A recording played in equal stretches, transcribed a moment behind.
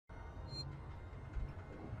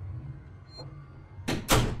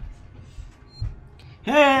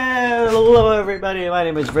Hello everybody, my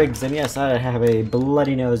name is Riggs, and yes, I have a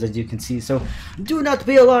bloody nose as you can see, so do not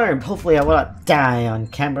be alarmed. Hopefully I will not die on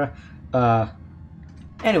camera.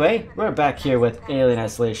 Anyway, we're back here with Alien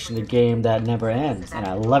Isolation, the game that never ends, and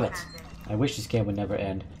I love it. I wish this game would never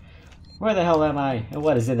end. Where the hell am I? And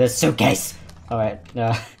what is in this suitcase? Alright,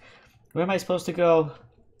 where am I supposed to go?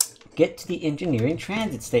 Get to the engineering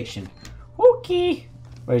transit station. Okay.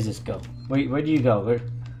 Where does this go? Where do you go?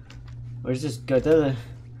 Where's this go? I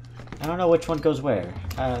don't know which one goes where.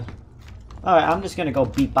 Alright, I'm just gonna go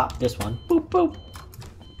beep bop this one. Boop boop.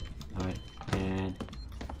 Alright, and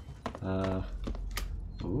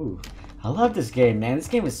ooh. I love this game, man. This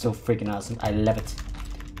game is so freaking awesome. I love it.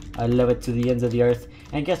 I love it to the ends of the earth.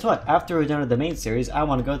 And guess what? After we're done with the main series, I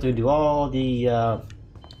want to go through and do all the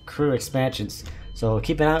crew expansions. So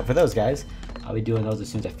keep an eye out for those, guys. I'll be doing those as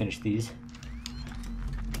soon as I finish these.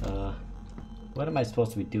 What am I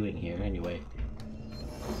supposed to be doing here, anyway?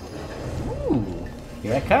 Ooh,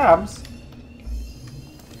 here it comes.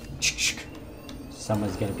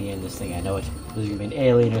 Someone's gonna be in this thing, I know it. There's gonna be an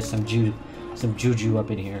alien or some juju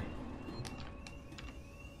up in here.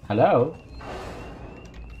 Hello?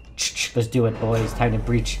 Let's do it, boys. Time to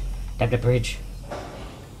breach. Time to breach.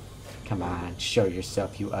 Come on, show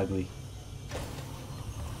yourself, you ugly.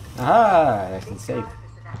 Aha, I can save.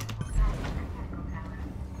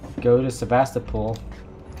 Go to Sebastopol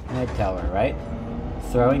Egg Tower, right?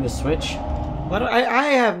 Throwing the switch. What? I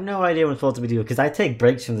have no idea what I'm supposed to be doing because I take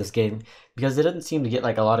breaks from this game because it doesn't seem to get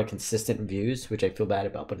like a lot of consistent views, which I feel bad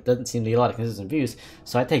about, but it doesn't seem to get a lot of consistent views,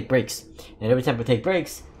 so I take breaks. And every time I take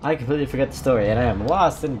breaks, I completely forget the story and I am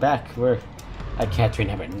lost and back where I can't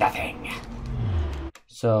remember nothing.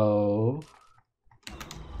 So...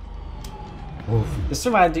 Oof. This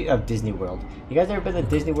reminds me of Disney World. You guys ever been to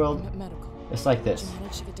Disney World? It's like this.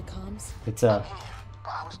 It's a...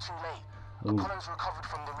 But I was too late. Apollo's recovered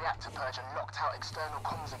from the reactor purge and locked out external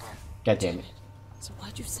comms again. God damn it. So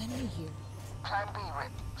why'd you send me here? Plan B,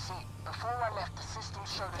 Rip. See, before I left, the system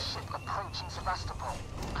showed a ship approaching Sevastopol.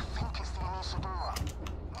 I think it's the Anisadora.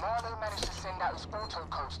 Marlowe managed to send out his auto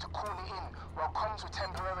codes to call it in while comms were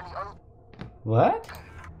temporarily open. What?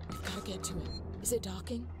 You've got to get to it. Is it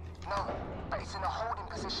docking? No, but it's in a holding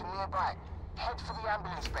position nearby. Head for the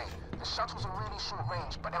ambulance bay. The shuttles are really short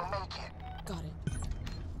range, but they'll make it. Got it.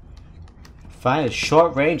 Find a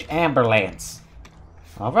short-range ambulance.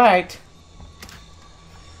 Alright.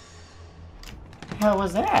 What the hell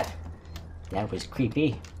was that? That was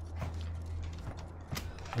creepy.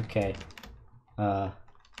 Okay. Wrong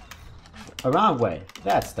way.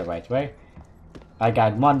 That's the right way. I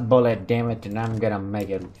got one bullet, damn it, and I'm gonna make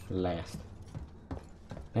it last.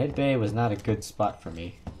 Med Bay was not a good spot for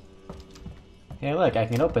me. Hey, look, I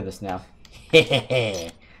can open this now.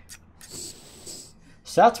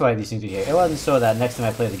 So that's why these things are here. It wasn't so that next time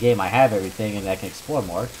I play the game I have everything and I can explore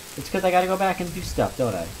more. It's because I gotta go back and do stuff,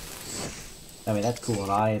 don't I? I mean, that's cool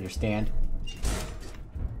and I understand.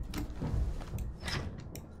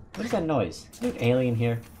 What is that noise? Is there an alien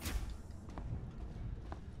here?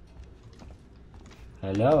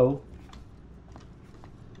 Hello?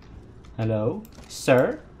 Hello?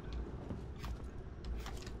 Sir?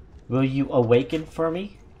 Will you awaken for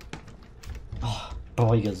me? Oh,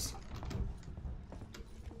 boys.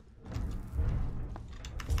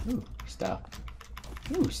 Ooh, stop.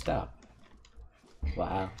 Ooh, stop.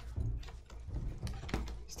 Wow.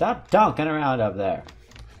 Stop donking around up there.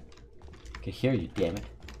 I can hear you, damn it.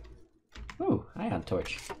 Ooh, ion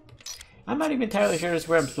torch. I'm not even entirely sure this is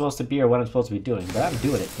where I'm supposed to be or what I'm supposed to be doing, but I'm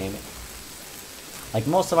doing it, damn it. Like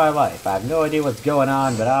most of my life, I have no idea what's going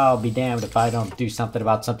on, but I'll be damned if I don't do something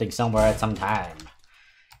about something somewhere at some time.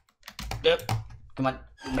 Yep. Come on.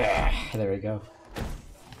 There we go.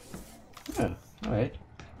 Oh, alright.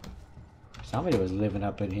 Somebody was living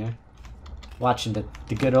up in here. Watching the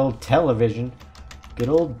good old television. Good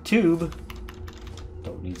old tube.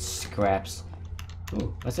 Don't need scraps.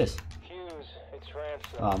 Ooh, what's this? Hughes, it's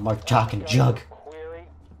Ransom. Oh, more Jock and Jug. Query?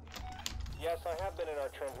 Yes, I have been in our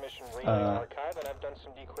transmission relay archive and I've done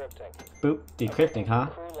some decrypting. Boop, decrypting, huh?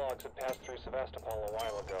 Crew logs have passed through Sevastopol a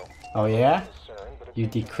while ago. Oh yeah? Concern, but You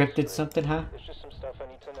it's a decrypted mystery. something, huh? There's just some stuff I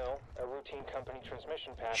need to know. A routine company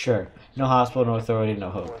transmission packet. Sure. No hospital, no authority, no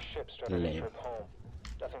Before hope. a ship started Lame. a trip home.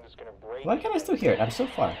 Nothing that's gonna break. Why can't I still hear it? I'm so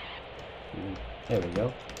far. There we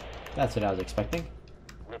go. That's what I was expecting.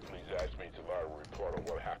 Ripley's asked me to write a report on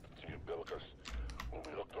what happened to the umbilicus when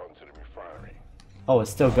we looked onto the refinery. Oh,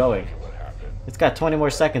 it's still going. What happened? It's got 20 more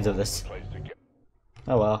seconds of this. Place to get.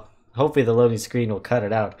 Oh well. Hopefully the loading screen will cut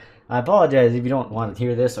it out. I apologize if you don't want to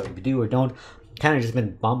hear this, or if you do or don't. Kind of just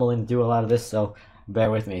been bumbling through a lot of this, so bear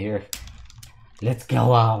with me here. Let's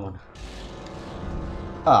go on.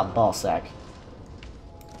 Ah, ballsack.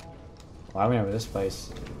 Well, I remember this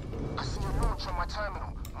place. I see a launch on my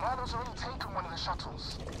terminal. Marlo's already taken one of the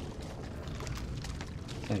shuttles.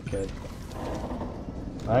 Ain't good.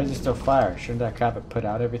 Why is it still fire? Shouldn't that crap have put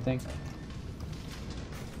out everything?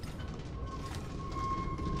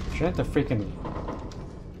 Shouldn't the freaking...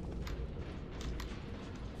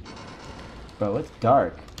 Bro, it's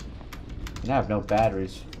dark. And I have no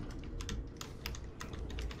batteries.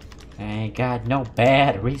 I ain't got no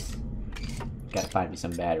batteries. Gotta find me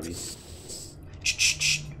some batteries.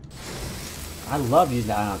 I love using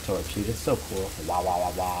the ion torch, dude. It's so cool. Wah wah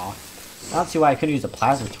wah wah. I don't see why I couldn't use a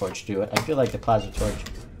plasma torch to do it. I feel like the plasma torch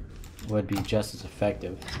would be just as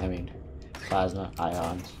effective. I mean, plasma,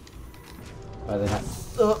 ions. Are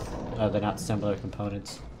they not similar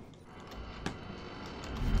components?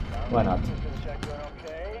 Why not?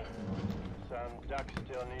 Okay. Some ducts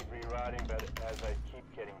still need rewriting, but as I keep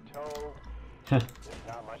getting told, there's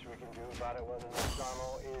not much we can do about it when the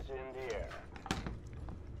Nostromo is in the air.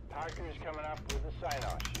 Parker's coming up with a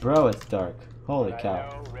sign-off sheet. Bro, it's dark. Holy cow. I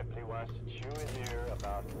know Ripley wants to chew his ear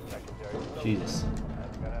about the secondary load. Jesus.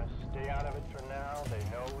 I'm gonna stay out of it for now. They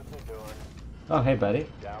know what they're doing. Oh, hey, buddy.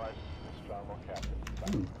 Dallas, Nostromo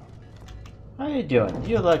captain. How you doing?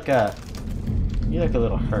 You look a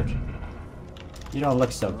little hurt. You don't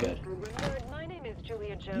look so good. My name is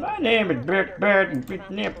Julia Jones. My name is Bird. I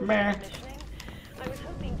was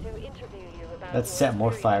hoping to interview you about Let's set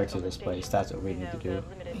more fire to this place. That's what we need to do.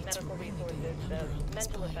 limited medical resources,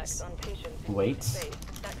 mental effects on patients in Weights. space,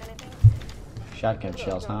 that kind of thing. Shotgun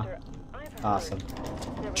shells, huh? I've heard Awesome. there was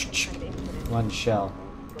some kind of incident. One shell.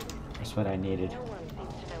 That's what I needed. No one seems to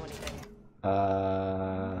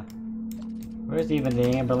know anything. Where's even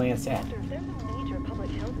the ambulance at? Doctor, there's a major public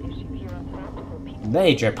health issue here on Sevastopol. People,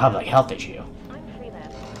 Major public health issue. I'm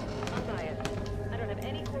freelance, unbiased. I don't have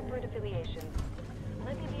any corporate affiliations.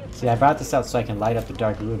 Let me be a See, I brought this out so I can light up the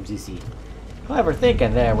dark rooms, you see. Clever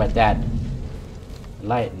thinking there with that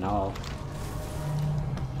light and all.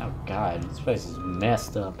 Oh god, this place is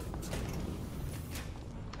messed up.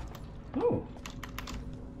 Ooh.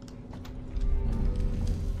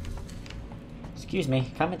 Excuse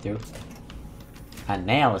me, coming through.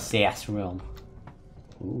 Analysis room.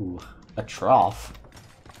 Ooh, a trough.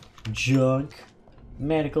 Junk.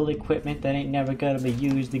 Medical equipment that ain't never gonna be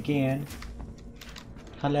used again.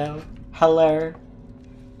 Hello? Hello?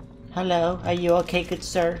 Hello? Are you okay, good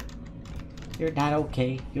sir? You're not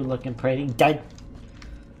okay. You're looking pretty dead.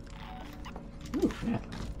 Ooh, snap.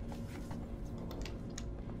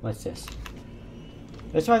 What's this?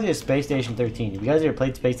 This reminds me of Space Station 13. If you guys ever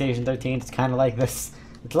played Space Station 13, it's kind of like this.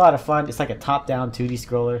 It's a lot of fun. It's like a top-down 2D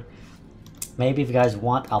scroller. Maybe if you guys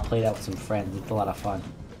want, I'll play that with some friends. It's a lot of fun.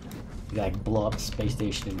 You like blow up the space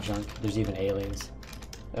station and junk. There's even aliens.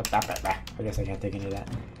 I guess I can't take any of that.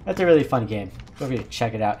 That's a really fun game. Feel free to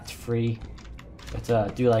check it out. It's free. It's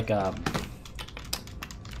do like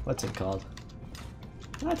what's it called?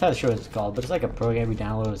 I'm not entirely sure what it's called, but it's like a program you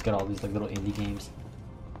download. It's got all these like little indie games.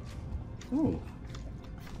 Ooh.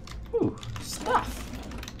 Ooh, stuff.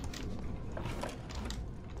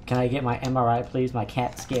 Can I get my MRI, please? My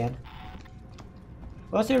CAT scan.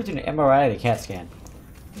 What's the difference between an MRI and a CAT scan?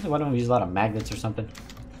 Doesn't one of them use a lot of magnets or something?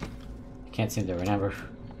 I can't seem to remember.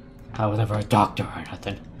 I was never a doctor or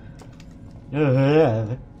nothing.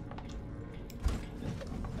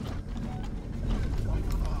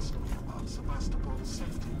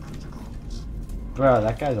 Bro,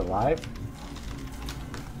 that guy's alive?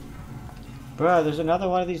 Bro, there's another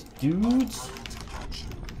one of these dudes?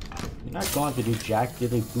 You're not going to do jack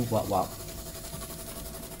diddly boop wop wop.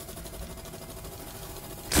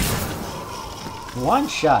 One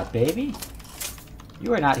shot, baby.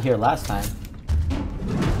 You were not here last time.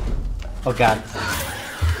 Oh god.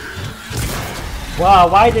 Wow,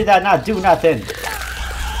 why did that not do nothing?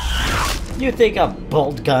 You think a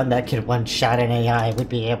bolt gun that could one-shot an AI would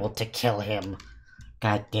be able to kill him?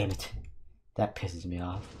 God damn it. That pisses me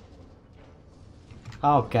off.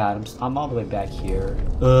 Oh god, I'm all the way back here.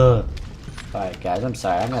 Ugh. Alright guys, I'm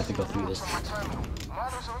sorry. I'm gonna have to go through this.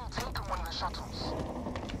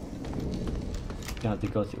 Gonna have to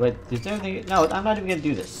go through. Wait, is there anything? No, I'm not even gonna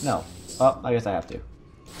do this. No. Oh, I guess I have to.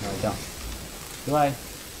 No, I don't. Do I?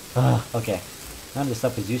 Ugh, okay. None of this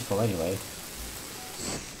stuff is useful anyway.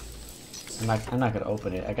 I'm not gonna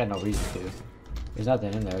open it. I got no reason to. There's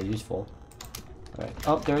nothing in there useful. Alright.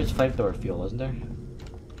 Oh, there is flamethrower fuel, isn't there?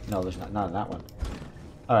 No, there's not in that one.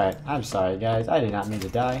 Alright, I'm sorry guys. I did not mean to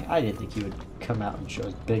die. I didn't think he would come out and show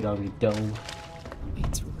his big ugly dome.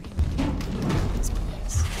 It's really this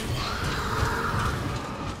place.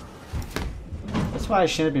 That's why I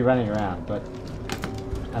shouldn't be running around, but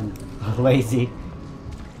I'm lazy.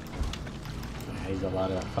 he's a lot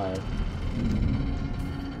of fire.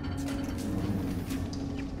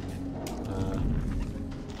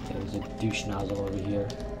 There's a douche nozzle over here.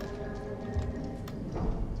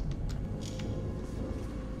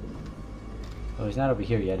 Oh, he's not over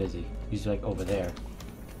here yet, is he? He's like over there.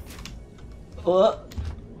 How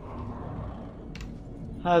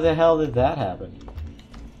the hell did that happen?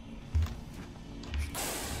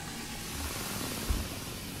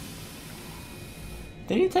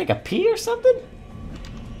 Did he take a pee or something?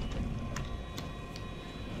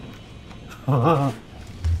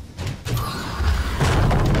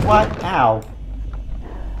 What? Ow.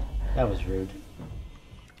 That was rude.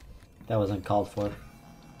 That was uncalled for.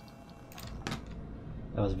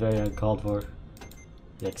 That was very uncalled for.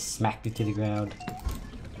 He like smacked me to the ground.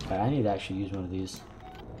 Alright, I need to actually use one of these.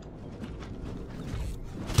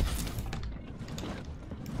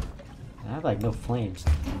 I have like no flames.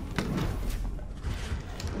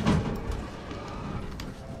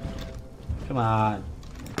 Come on.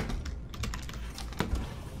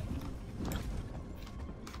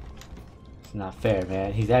 It's not fair,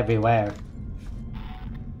 man. He's everywhere.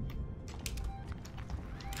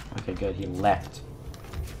 Okay, good. He left.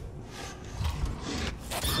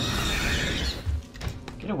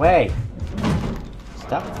 Get away.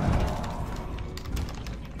 Stop. I'm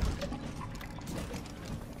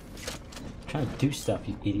trying to do stuff,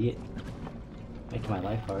 you idiot. Making my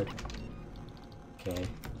life hard. Okay.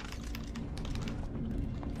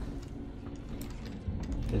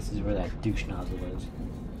 This is where that douche nozzle is.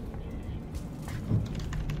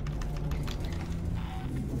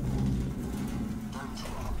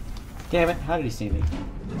 Damn it, how did he see me?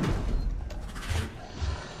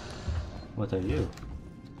 What are you?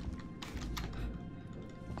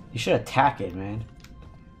 You should attack it, man.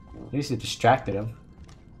 At least it distracted him.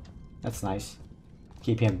 That's nice.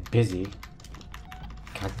 Keep him busy.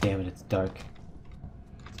 God damn it, it's dark.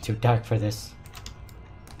 It's too dark for this.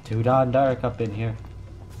 Too darn dark up in here.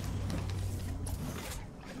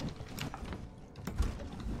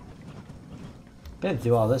 Been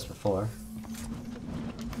through all this before.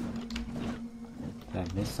 Did I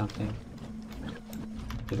miss something?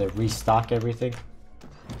 Did they restock everything?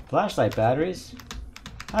 Flashlight batteries?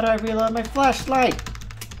 How do I reload my flashlight?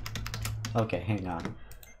 Okay, hang on.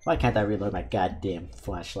 Why can't I reload my goddamn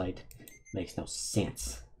flashlight? Makes no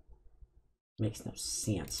sense. Makes no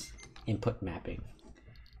sense. Input mapping.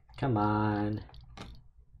 Come on.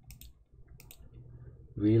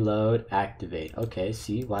 Reload, activate. Okay,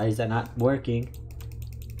 see, why is that not working?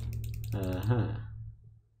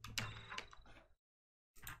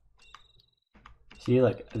 See,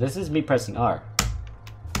 look, this is me pressing R.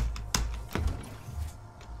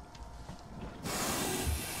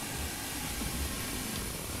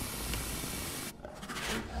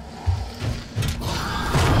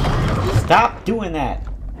 Stop doing that!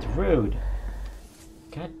 It's rude.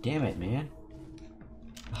 God damn it, man.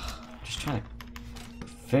 Just trying to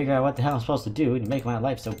figure out what the hell I'm supposed to do and make my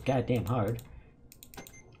life so goddamn hard.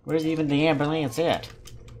 Where's even the ambulance at?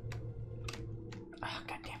 Oh,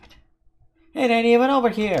 god damn it. It ain't even over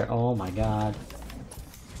here! Oh my god.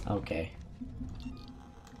 Okay.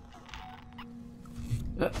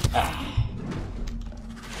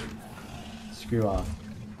 Screw off.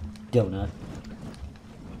 Donut.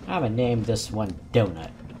 I'm gonna name this one Donut.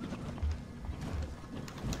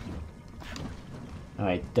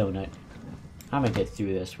 Alright, Donut. I'm gonna get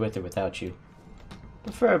through this with or without you.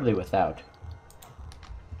 Preferably without.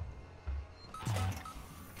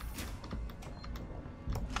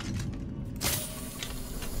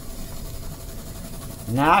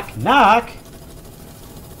 Knock, knock!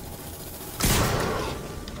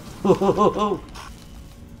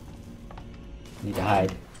 Need to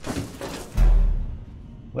hide.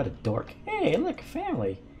 What a dork. Hey, look,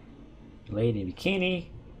 family. Lady in bikini.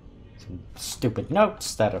 Some stupid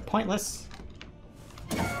notes that are pointless.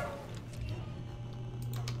 Damn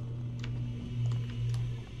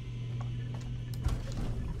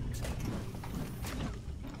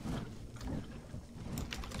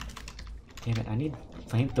it, I need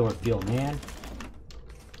flamethrower fuel, man.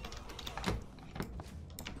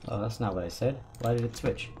 Oh, that's not what I said. Why did it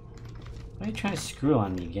switch? Why are you trying to screw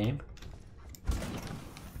on me, game?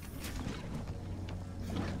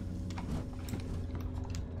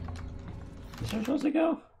 Is where I'm supposed to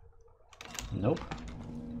go? Nope.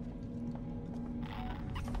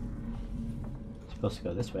 It's supposed to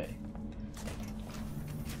go this way.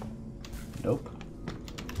 Nope.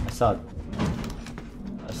 I saw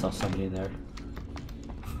somebody in there.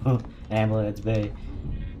 Ambulance bay.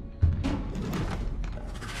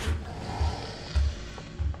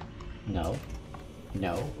 No.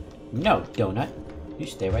 No. No, Donut. You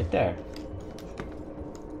stay right there.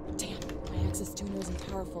 Nexus tuner isn't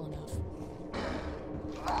powerful enough.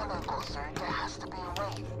 Marlo got through. There has to be a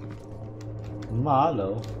way.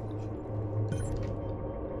 Marlo.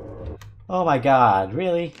 Oh my god,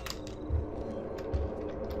 really?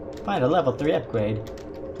 Find a level 3 upgrade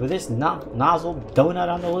with this nozzle donut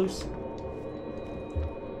on the loose?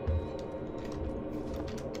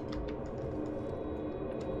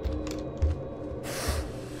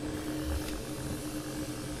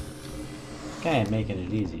 Okay, I'm making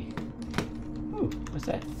it easy. Ooh, what's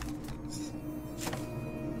that?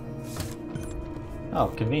 Oh,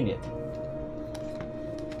 convenient.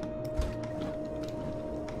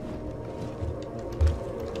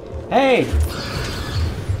 Hey!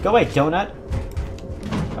 Go away, donut!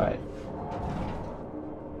 Alright.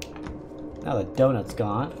 Now the donut's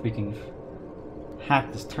gone, we can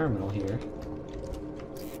hack this terminal here.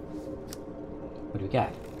 What do we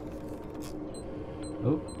got?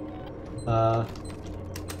 Ooh.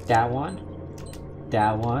 That one.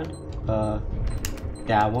 That one.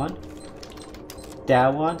 That one.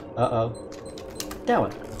 That one. Uh-oh. That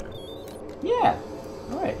one. Yeah!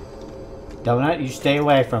 Alright. Donut, you stay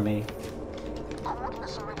away from me.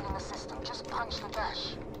 Coordinates already in the system. Just punch the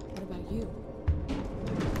dash. What about you?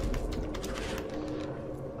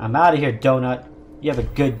 I'm out of here, Donut. You have a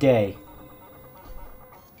good day.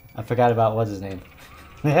 I forgot about what's his name.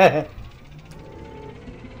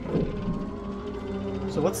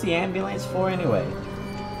 So what's the ambulance for anyway?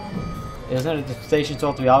 Isn't it the station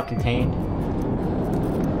supposed to be all contained?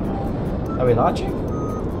 Are we launching?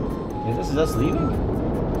 This is us leaving?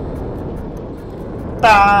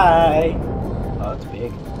 Bye! Oh, it's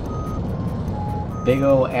big. Big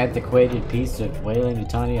old antiquated piece of Wayland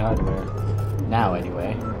Yutani hardware. Now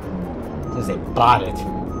anyway. Since they bought it.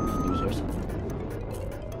 Losers.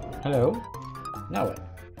 Hello? Now what?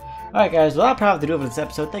 Alright guys, well I'll probably do it for this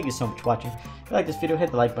episode. Thank you so much for watching. If you like this video,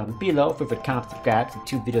 hit the like button below. Feel free to comment, subscribe, see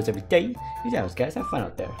 2 videos every day. These guys, have fun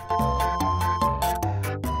out there.